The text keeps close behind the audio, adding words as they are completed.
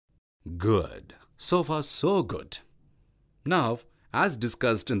Good. So far, so good. Now, as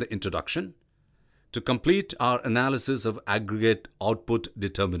discussed in the introduction, to complete our analysis of aggregate output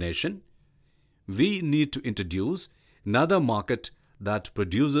determination, we need to introduce another market that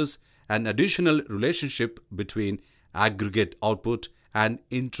produces an additional relationship between aggregate output and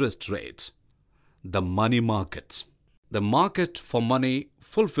interest rates, the money markets. The market for money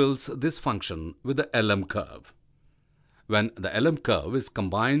fulfills this function with the LM curve. When the LM curve is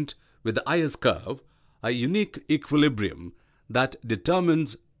combined with the IS curve, a unique equilibrium that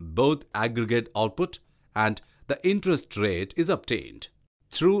determines both aggregate output and the interest rate is obtained.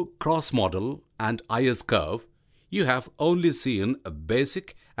 Through cross-model and IS curve, you have only seen a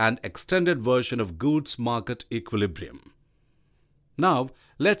basic and extended version of goods market equilibrium. Now,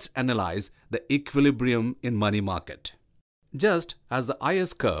 let's analyze the equilibrium in money market. Just as the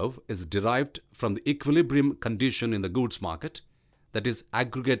IS curve is derived from the equilibrium condition in the goods market, that is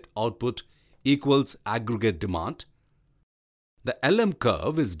aggregate output equals aggregate demand, the LM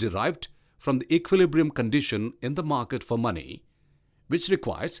curve is derived from the equilibrium condition in the market for money, which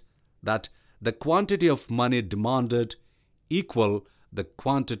requires that the quantity of money demanded equal the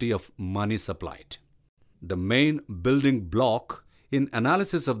quantity of money supplied. The main building block in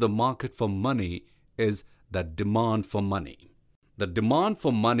analysis of the market for money is the demand for money. The demand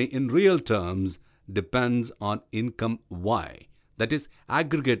for money in real terms depends on income Y, that is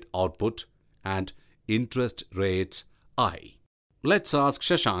aggregate output, and interest rates I. Let's ask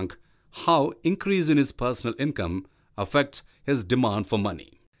Sashank how increase in his personal income affects his demand for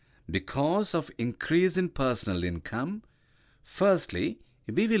money. Because of increase in personal income, firstly,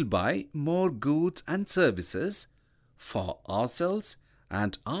 we will buy more goods and services for ourselves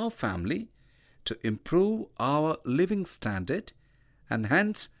and our family to improve our living standard, and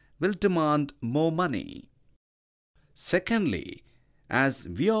hence will demand more money. Secondly, as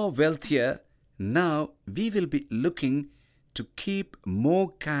we are wealthier, now we will be looking to keep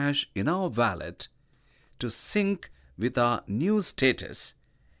more cash in our wallet to sync with our new status,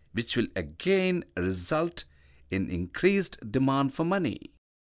 which will again result in increased demand for money.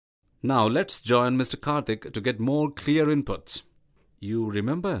 Now let's join Mr. Karthik to get more clear inputs. You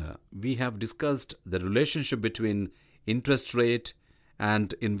remember we have discussed the relationship between interest rate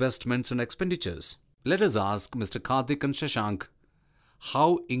and investments and expenditures. Let us ask Mr. Karthik and Sashank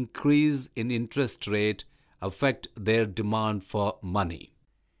how increase in interest rate affect their demand for money.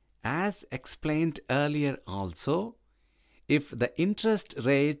 As explained earlier also, if the interest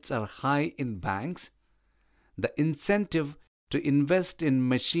rates are high in banks, the incentive to invest in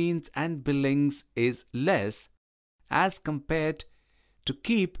machines and buildings is less as compared to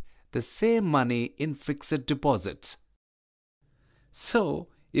keep the same money in fixed deposits. So,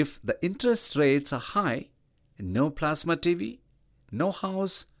 if the interest rates are high, no plasma TV, no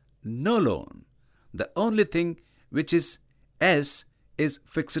house, no loan. The only thing which is S is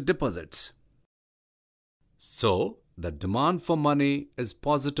fixed deposits. So, the demand for money is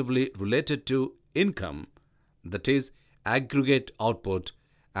positively related to income, that is aggregate output,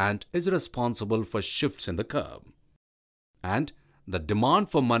 and is responsible for shifts in the curve. And the demand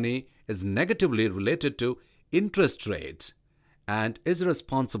for money is negatively related to interest rates and is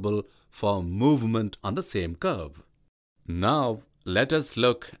responsible for movement on the same curve. Now, let us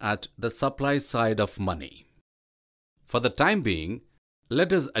look at the supply side of money. For the time being,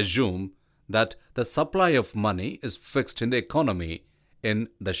 let us assume that the supply of money is fixed in the economy in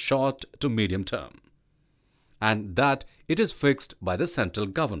the short to medium term, and that it is fixed by the central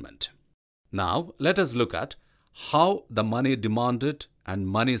government. Now, let us look at how the money demanded and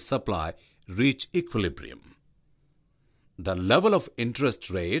money supply reach equilibrium. The level of interest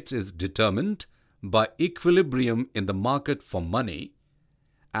rates is determined by equilibrium in the market for money,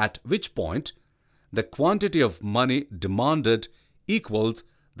 at which point the quantity of money demanded equals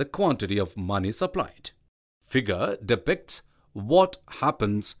the quantity of money supplied. Figure depicts what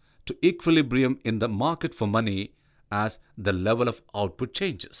happens to equilibrium in the market for money as the level of output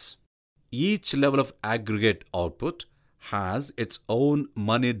changes. Each level of aggregate output has its own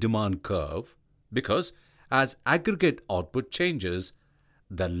money demand curve because as aggregate output changes,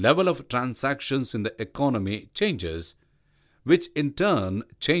 the level of transactions in the economy changes, which in turn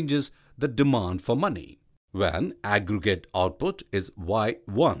changes the demand for money. When aggregate output is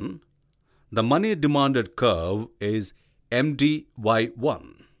Y1, the money demanded curve is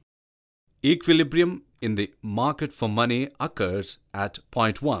MDY1. Equilibrium in the market for money occurs at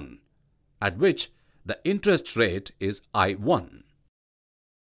point 1, at which the interest rate is I1.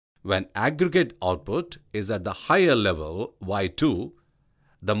 When aggregate output is at the higher level Y2,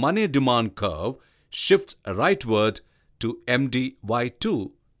 the money demand curve shifts rightward to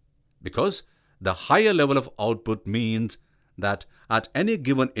MDY2, because the higher level of output means that at any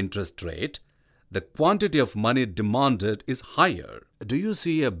given interest rate, the quantity of money demanded is higher. Do you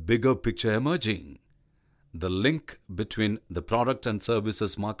see a bigger picture emerging? The link between the product and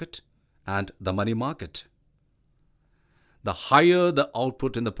services market and the money market. The higher the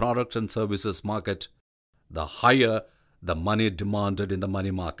output in the product and services market, the higher the money demanded in the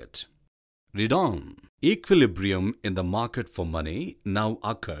money market. Read on. Equilibrium in the market for money now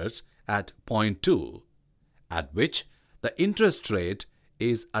occurs at point 2, at which the interest rate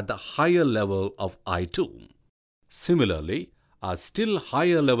is at the higher level of I2. Similarly, a still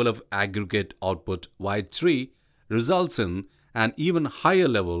higher level of aggregate output Y3 results in an even higher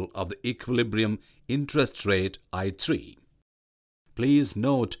level of the equilibrium interest rate I3. Please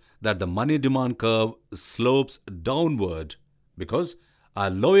note that the money demand curve slopes downward because a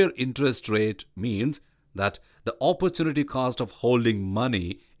lower interest rate means that the opportunity cost of holding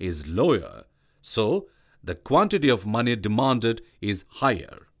money is lower, so the quantity of money demanded is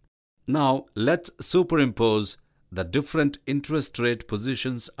higher. Now let's superimpose the different interest rate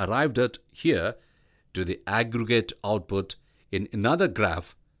positions arrived at here to the aggregate output in another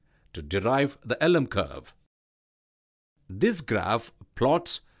graph to derive the LM curve. This graph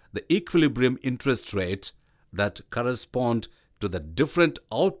plots the equilibrium interest rates that correspond to the different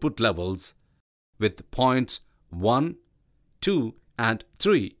output levels, with points 1, 2 and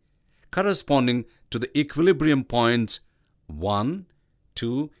 3 corresponding to the equilibrium points 1,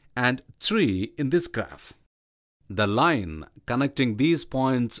 2 and 3 in this graph. The line connecting these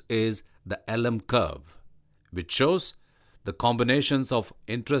points is the LM curve, which shows the combinations of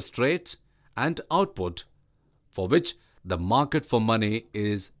interest rates and output for which the market for money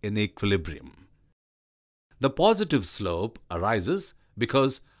is in equilibrium. The positive slope arises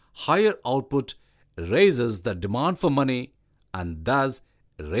because higher output raises the demand for money and thus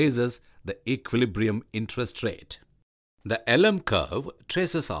raises the equilibrium interest rate. The LM curve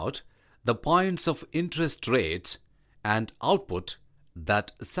traces out the points of interest rates and output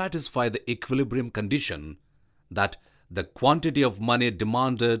that satisfy the equilibrium condition that the quantity of money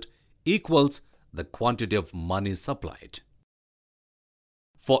demanded equals the quantity of money supplied.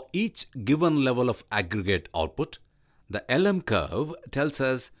 For each given level of aggregate output, the LM curve tells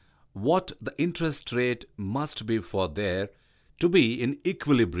us what the interest rate must be for there to be in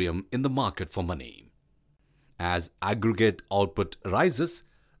equilibrium in the market for money. As aggregate output rises,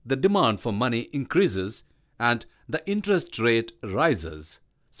 the demand for money increases and the interest rate rises,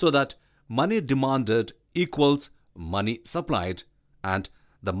 so that money demanded equals money supplied and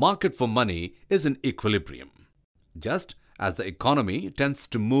the market for money is in equilibrium. Just as the economy tends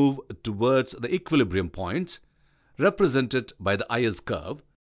to move towards the equilibrium points, represented by the IS curve,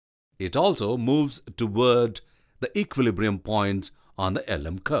 it also moves toward the equilibrium points on the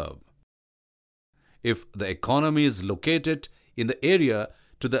LM curve. If the economy is located in the area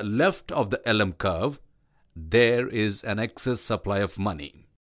to the left of the LM curve, there is an excess supply of money.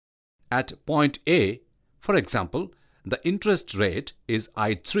 At point A, for example, the interest rate is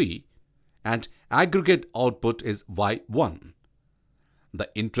I3 and aggregate output is Y1. The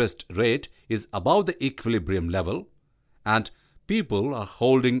interest rate is above the equilibrium level and people are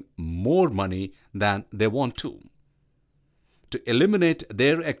holding more money than they want to. To eliminate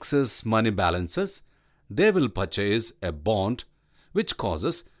their excess money balances, they will purchase a bond which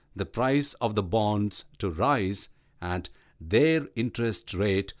causes the price of the bonds to rise and their interest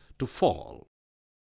rate to fall.